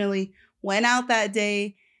occasionally went out that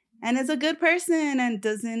day and is a good person and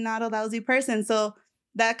doesn't not a lousy person? So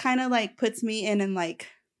that kind of like puts me in like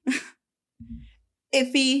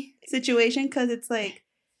iffy situation because it's like,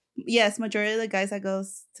 yes, majority of the guys that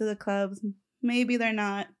goes to the clubs, maybe they're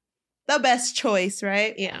not the best choice,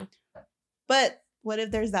 right? Yeah. But what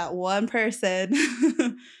if there's that one person?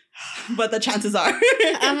 But the chances are.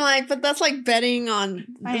 I'm like, but that's like betting on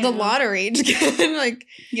the lottery. Like,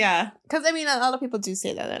 yeah. Because, I mean, a lot of people do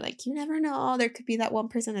say that. They're like, you never know. There could be that one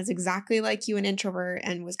person that's exactly like you, an introvert,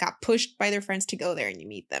 and got pushed by their friends to go there and you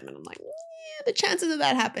meet them. And I'm like, yeah, the chances of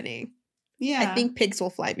that happening. Yeah. I think pigs will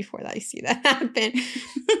fly before I see that happen.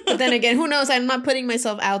 But then again, who knows? I'm not putting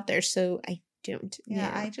myself out there, so I don't.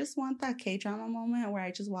 Yeah, I just want that K-drama moment where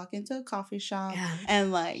I just walk into a coffee shop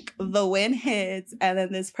and like the wind hits and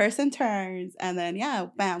then this person turns and then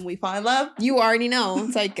bam, we fall in love. You already know.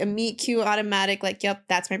 It's like a meet cute automatic, like, yep,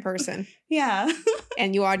 that's my person. Yeah.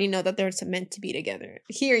 And you already know that they're meant to be together.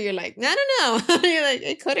 Here you're like, I don't know. You're like,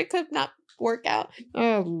 it could not work out.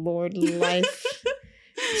 Oh Lord, life.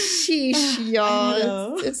 Sheesh,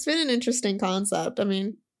 y'all. It's been an interesting concept. I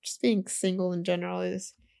mean, just being single in general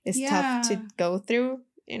is tough to go through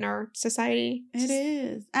in our society. It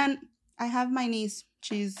is. And I have my niece.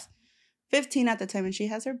 She's 15 at the time, and she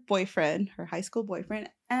has her boyfriend, her high school boyfriend.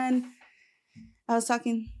 And I was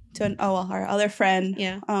talking to our other friend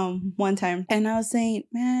one time, and I was saying,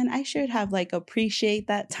 man, I should have like appreciate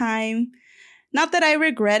that time. Not that I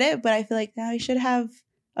regret it, but I feel like now I should have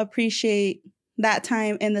appreciate that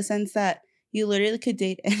time in the sense that you literally could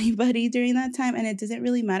date anybody during that time, and it doesn't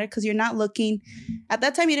really matter because you're not looking. At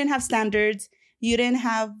that time, you didn't have standards. You didn't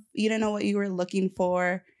know what you were looking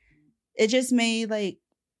for. It just made like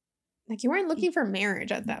you weren't looking for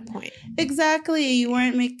marriage at that point. Exactly. You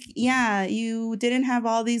weren't you didn't have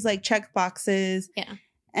all these like check boxes. Yeah.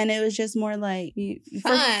 And it was just more like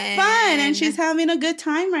fun. And she's having a good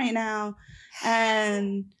time right now.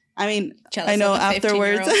 And I mean, I know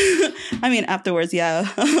afterwards. I mean, afterwards,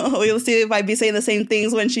 yeah. We'll see if I'd be saying the same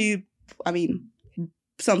things when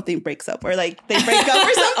something breaks up or like they break up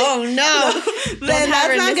or something. Oh no. Then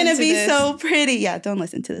that's not going to be so pretty. Yeah, don't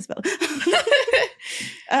listen to this, Bella.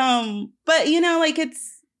 But like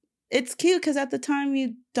it's cute because at the time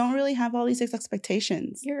you don't really have all these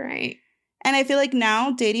expectations. You're right. And I feel like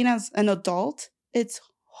now dating as an adult, it's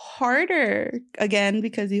harder again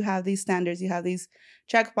because you have these standards, you have these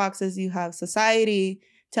check boxes, you have society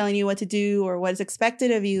telling you what to do or what is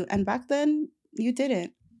expected of you. And back then you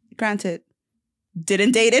didn't. Granted,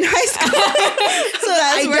 didn't date in high school. So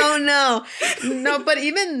I don't know. No, but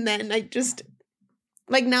even then, I just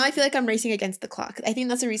like now I feel like I'm racing against the clock. I think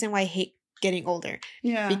that's the reason why I hate getting older.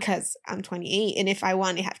 Yeah. Because I'm 28 and if I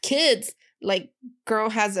want to have kids, like girl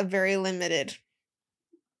has a very limited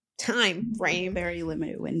time frame. Very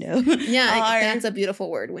limited window. Yeah, that's a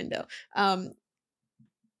beautiful word, window.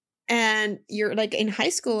 And you're like in high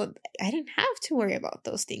school, I didn't have to worry about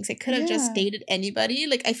those things. I could have just dated anybody.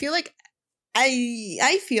 Like I feel like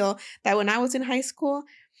I feel that when I was in high school,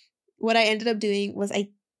 what I ended up doing was I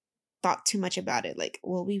thought too much about it. Like,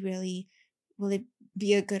 will it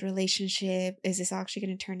be a good relationship? Is this actually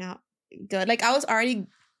going to turn out good? Like, I was already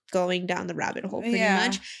going down the rabbit hole pretty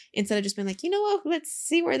much, instead of just being like, you know what, let's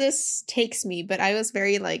see where this takes me. But I was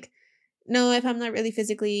very like, no, if I'm not really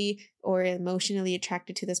physically or emotionally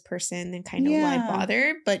attracted to this person, then kind of why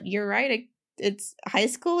bother? But you're right. It's high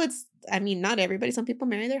school. Not everybody. Some people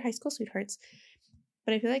marry their high school sweethearts.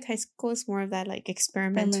 But I feel like high school is more of that like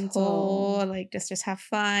experimental, like just have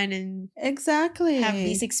fun and exactly have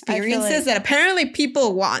these experiences that apparently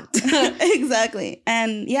people want. Exactly.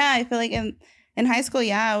 And yeah, I feel like in high school,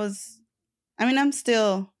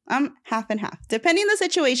 I'm half and half. Depending on the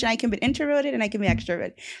situation, I can be introverted and I can be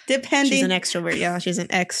extroverted. She's an extrovert, yeah. She's an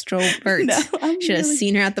extrovert. No, should have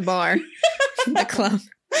seen her at the bar, the club.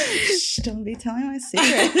 Shh, don't be telling my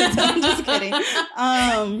secrets. I'm just kidding.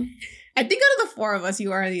 I think out of the four of us,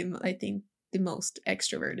 you are the most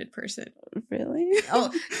extroverted person. Really? Oh,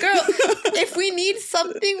 girl, if we need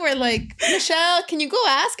something where like, Michelle, can you go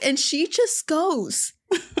ask? And she just goes.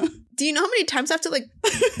 Do you know how many times I have to like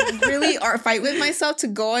really fight with myself to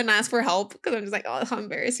go and ask for help? Because I'm just like, oh, how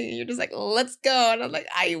embarrassing. And you're just like, let's go. And I'm like,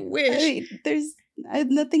 I wish.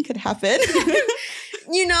 Nothing could happen.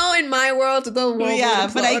 In my world, the world.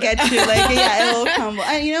 Yeah, but I get you. Like, yeah, it will crumble.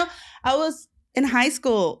 And I was in high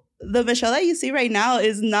school. The Michelle that you see right now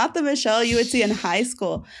is not the Michelle you would see in high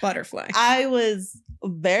school. Butterfly. I was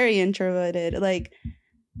very introverted. Like,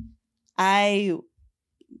 I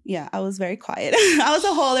was very quiet. I was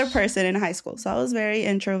a whole other person in high school. So I was very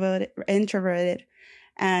introverted.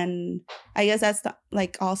 And I guess that's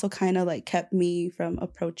also kind of like kept me from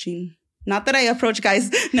approaching. Not that I approach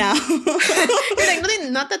guys now. You're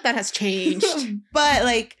like, not that has changed. But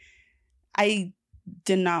like, I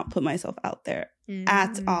did not put myself out there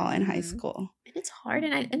at all in high school. And it's hard.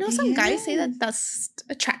 And I know some guys say that that's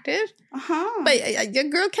attractive. Uh-huh. But a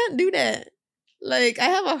girl can't do that. Like, I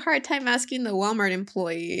have a hard time asking the Walmart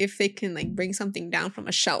employee if they can, like, bring something down from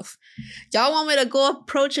a shelf. Y'all want me to go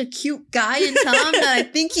approach a cute guy and tell him that I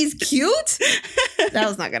think he's cute? That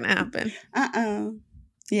was not going to happen.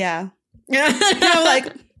 Yeah. I'm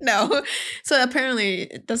like, no. So apparently,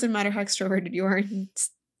 it doesn't matter how extroverted you are.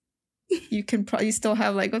 You can probably still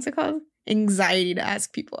have, like, what's it called? Anxiety to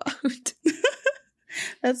ask people out.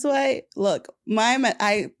 That's why, look,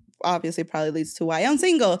 I obviously probably leads to why I'm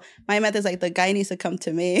single. My method is like, the guy needs to come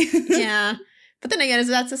to me. Yeah. But then again, is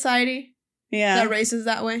that society? Yeah. That races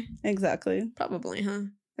that way? Exactly. Probably, huh?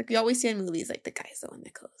 Like, you always see in movies, like, the guy's the one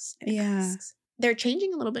that goes. Yeah. They're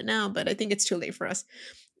changing a little bit now, but I think it's too late for us.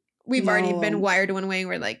 We've already been wired one way.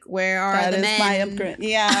 We're like, where are the men? That is my upgrade.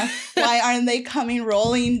 Yeah. Why aren't they coming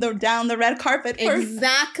rolling down the red carpet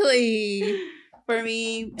exactly. For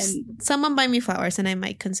me? And someone buy me flowers and I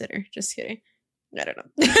might consider. Just kidding. I don't know.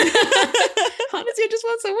 Honestly, I just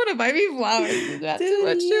want someone to buy me flowers. Is that too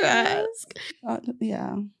much to ask?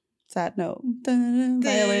 Yeah. Sad note.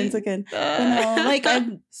 Violins again. But no, like,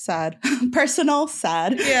 I'm sad. Personal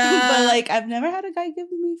sad. Yeah. But like, I've never had a guy give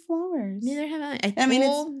me flowers. Neither have I.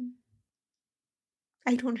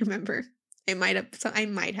 I don't remember. I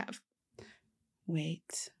might have.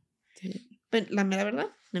 Wait. But la mera verdad,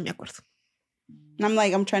 no me acuerdo.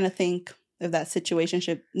 I'm trying to think of that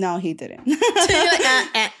situationship. No, he didn't.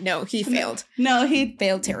 No, he failed. No, he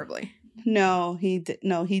failed terribly. No, he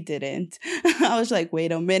didn't. I was like,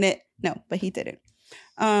 wait a minute. No, but he didn't.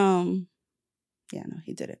 Yeah, no,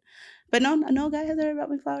 he didn't. But no guy has ever brought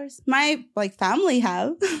me flowers. My family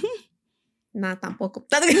have. Nah, tampoco.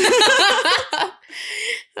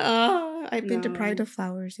 I've been deprived of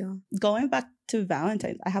flowers, y'all. Going back to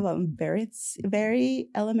Valentine's, I have a very, very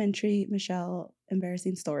elementary Michelle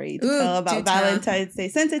embarrassing story to tell about Valentine's Day.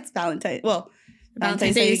 Since it's Valentine's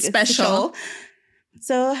Day is special.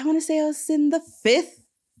 So I want to say I was in the fifth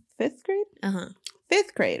grade.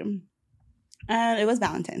 Fifth grade. And it was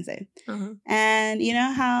Valentine's Day. And you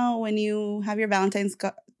know how when you have your Valentine's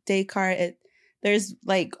Day card, there's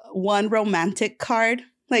like one romantic card,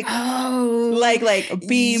 like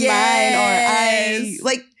be mine or I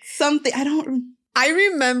like something. I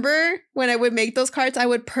remember when I would make those cards, I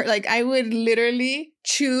would literally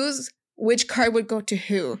choose which card would go to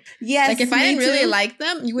who. Yes. Like if I didn't really like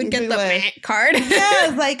them, you would get the card. Yeah,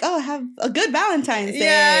 it's like, oh, have a good Valentine's Day.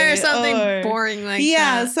 Yeah, or something boring like that.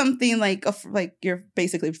 Yeah, something like you're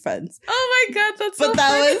basically friends. Oh my God, that's so funny. But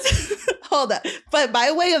that was, hold up. But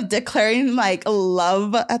my way of declaring like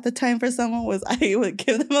love at the time for someone was I would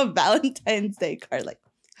give them a Valentine's Day card. Like,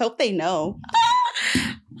 hope they know.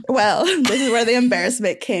 Well, this is where the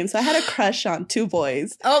embarrassment came. So I had a crush on 2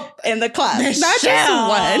 boys in the class. Michelle.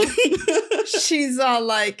 Not just one. She's all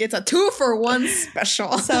like, it's a 2-for-1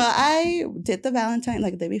 special. So I did the Valentine,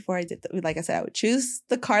 like the day before I did, like I said, I would choose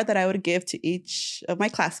the card that I would give to each of my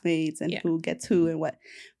classmates and who gets who and what.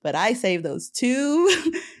 But I saved those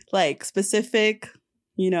 2 like specific,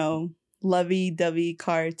 lovey-dovey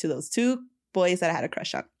card to those 2 boys that I had a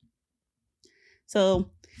crush on. So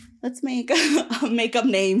let's make up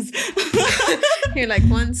names. You're like,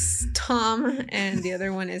 one's Tom and the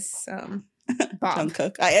other one is Bob.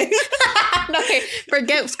 Jungkook. Okay,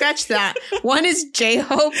 scratch that. One is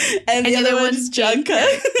J-Hope and the other one's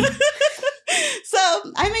Jungkook. So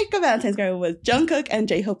I make a Valentine's card with Jungkook and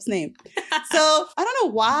J-Hope's name. So I don't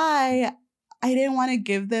know why I didn't want to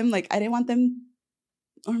give them, I didn't want them,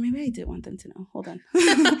 or maybe I did want them to know. Hold on.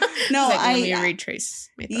 No, let me retrace.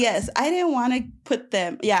 Yes, I didn't want to put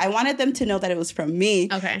them. Yeah, I wanted them to know that it was from me.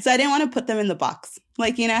 Okay. So I didn't want to put them in the box. How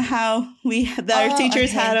our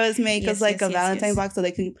teachers had us make us a Valentine box so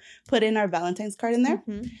they can put in our Valentine's card in there.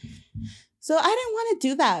 Mm-hmm. So I didn't want to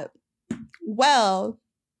do that. Well,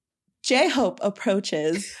 J-Hope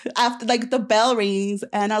approaches after the bell rings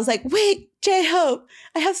and I was like, wait, J-Hope,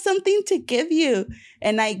 I have something to give you.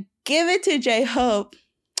 And I give it to J-Hope.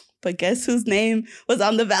 But guess whose name was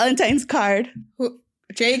on the Valentine's card?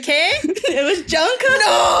 JK? It was Jungkook.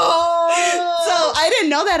 No! So I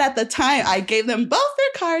didn't know that at the time. I gave them both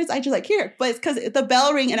their cards. I just here. But it's because the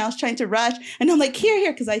bell rang and I was trying to rush. And I'm like,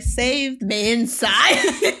 here, because I saved. The inside.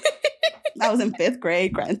 I was in 5th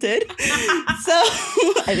grade, granted. So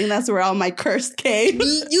I think that's where all my curse came.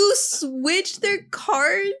 You switched their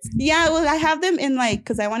cards? Yeah, well, I have them in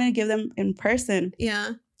because I wanted to give them in person.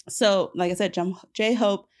 Yeah. So, like I said,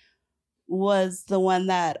 J-Hope was the one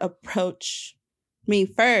that approached me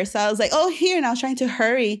first. So I was like, oh, here. And I was trying to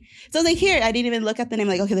hurry. So I was like, here. I didn't even look at the name.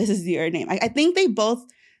 Okay, this is your name. I think they both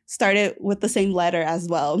started with the same letter as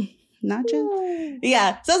well. Not just.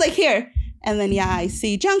 Yeah. So I was like, here. And then, I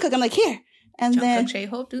see Jungkook. I'm like, here. And Jungkook, then.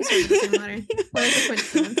 J-Hope, do the same letter. What is the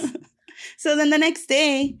coincidence? So then the next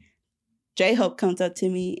day, J-Hope comes up to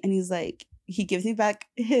me and he's like, he gives me back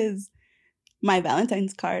my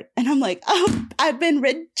Valentine's card. And I'm like, oh, I've been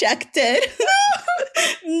rejected.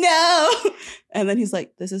 No. And then he's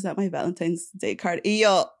like, this is not my Valentine's Day card.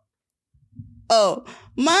 Yo. Oh,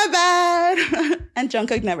 my bad. And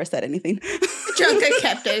Jungkook never said anything. Jungkook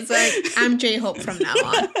kept it. It's like, I'm J-Hope from now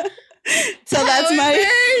on. So that's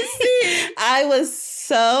I was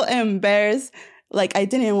so embarrassed. I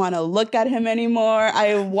didn't want to look at him anymore.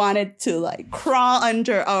 I wanted to crawl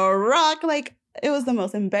under a rock. It was the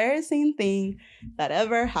most embarrassing thing that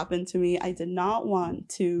ever happened to me. I did not want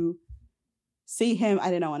to see him. I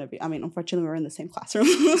did not want to be. Unfortunately, we were in the same classroom.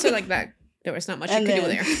 So that, there was not much you could do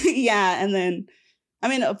there. Yeah. And then,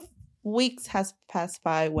 weeks has passed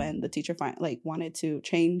by when the teacher wanted to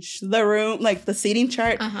change the room, the seating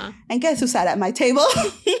chart. Uh-huh. And guess who sat at my table?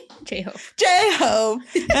 J-Hope. J-Hope.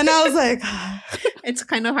 And I was like... It's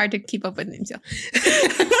kind of hard to keep up with names.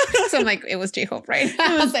 So I'm like, it was J-Hope, right?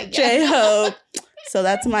 I was like, J-Hope. So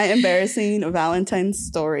that's my embarrassing Valentine's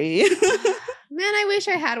story. Man, I wish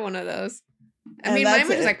I had one of those. Mine was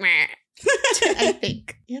just meh. I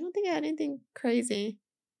think. I don't think I had anything crazy.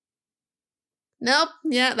 Nope.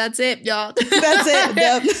 Yeah, that's it, y'all. That's it.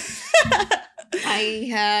 Yep. I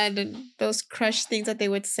had those crush things that they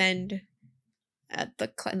would send at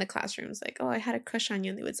in the classrooms. I had a crush on you,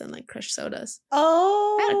 and they would send crush sodas.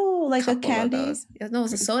 Oh, a candy? No, it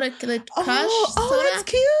was a soda. Crush soda. That's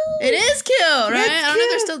cute. It is cute, right? That's I don't know if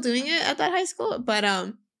they're still doing it at that high school, but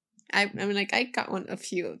I got a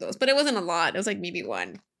few of those, but it wasn't a lot. It was maybe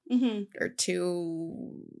one. Mm-hmm. Or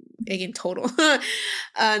 2 in total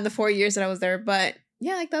in the 4 years that I was there. But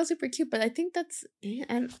yeah, that was super cute. But I think that's it.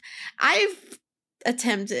 And I've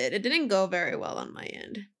attempted. It didn't go very well on my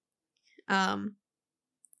end.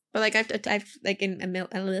 But I've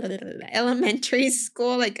in elementary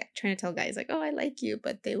school, trying to tell guys oh, I like you,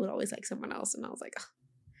 but they would always like someone else, and I was like, oh.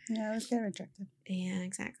 Yeah, I was getting rejected. Yeah,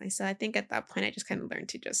 exactly. So I think at that point I just kind of learned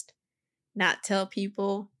to just not tell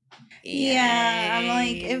people. Yeah, I'm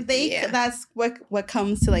if they that's what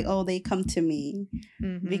comes to they come to me.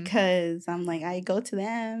 Mm-hmm. Because I'm I go to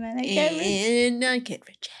them and I get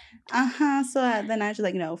rejected. So then I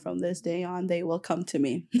just from this day on they will come to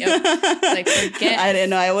me. Yep. Forget. I didn't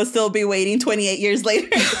know I will still be waiting 28 years later.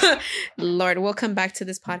 Lord, we'll come back to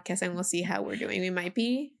this podcast and we'll see how we're doing. We might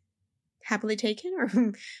be happily taken, or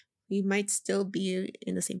we might still be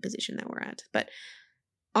in the same position that we're at. But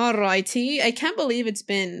alrighty, I can't believe it's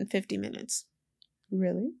been 50 minutes.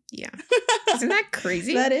 Really? Yeah. Isn't that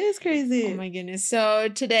crazy? That is crazy. Oh my goodness. So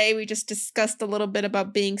today we just discussed a little bit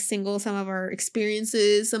about being single, some of our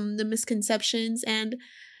experiences, some of the misconceptions, and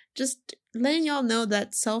just letting y'all know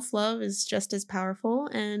that self-love is just as powerful,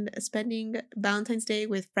 and spending Valentine's Day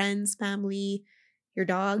with friends, family, your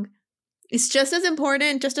dog, it's just as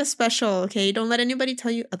important, just as special, okay? Don't let anybody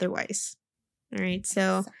tell you otherwise. All right,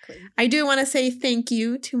 so Exactly. I do want to say thank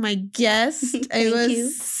you to my guest. It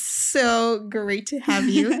was so great to have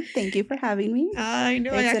you. Thank you for having me. I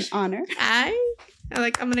know. It's an honor. I'm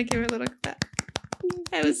gonna give her a little clap.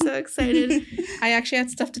 I was so excited. I actually had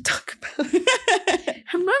stuff to talk about.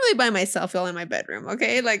 I'm normally by myself all in my bedroom,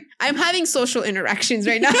 okay? Like, I'm having social interactions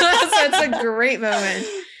right now, so it's a great moment.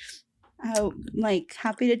 I'm like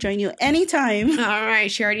happy to join you anytime. All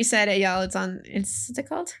right, she already said it, y'all. What's it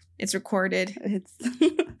called? It's recorded.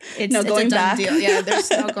 It's no going back. Deal. Yeah,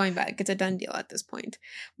 there's no going going back. It's a done deal at this point.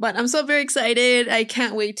 But I'm so very excited. I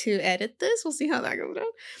can't wait to edit this. We'll see how that goes down.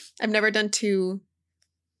 I've never done two,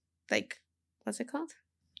 like, what's it called?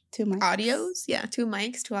 2 mics. Audios. Yeah, 2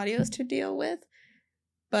 mics, 2 audios to deal with.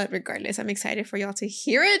 But regardless, I'm excited for y'all to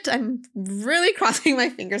hear it. I'm really crossing my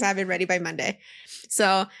fingers. I have it ready by Monday.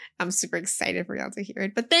 So I'm super excited for y'all to hear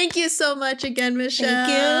it. But thank you so much again,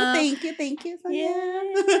 Michelle. Thank you, Sonia.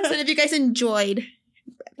 Yes. And if you guys enjoyed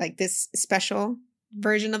like this special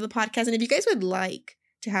version of the podcast, and if you guys would like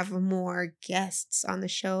to have more guests on the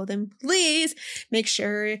show, then please make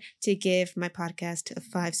sure to give my podcast a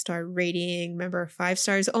 5-star rating. Remember, 5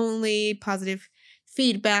 stars only, positive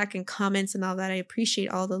feedback and comments and all that. I appreciate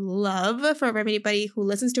all the love from everybody who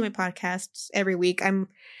listens to my podcasts every week.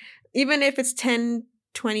 Even if it's 10,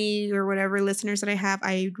 20 or whatever listeners that I have,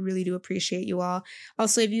 I really do appreciate you all.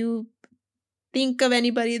 Also, if you think of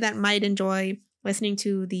anybody that might enjoy listening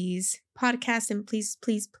to these podcasts, and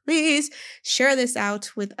please share this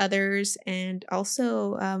out with others. And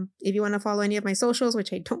also, if you want to follow any of my socials,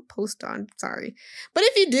 which I don't post on, sorry, but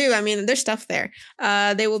if you do, I mean, there's stuff there.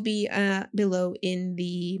 They will be below in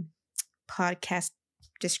the podcast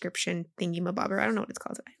description thingy-mabobber. I don't know what it's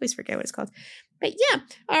called. I always forget what it's called. But yeah,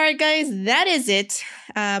 all right, guys, that is it.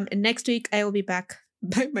 Next week I will be back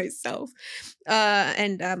by myself.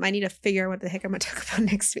 And I need to figure out what the heck I'm going to talk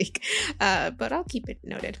about next week. But I'll keep it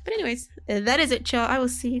noted. But anyways, that is it, y'all. I will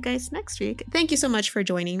see you guys next week. Thank you so much for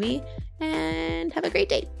joining me, and have a great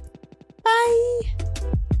day.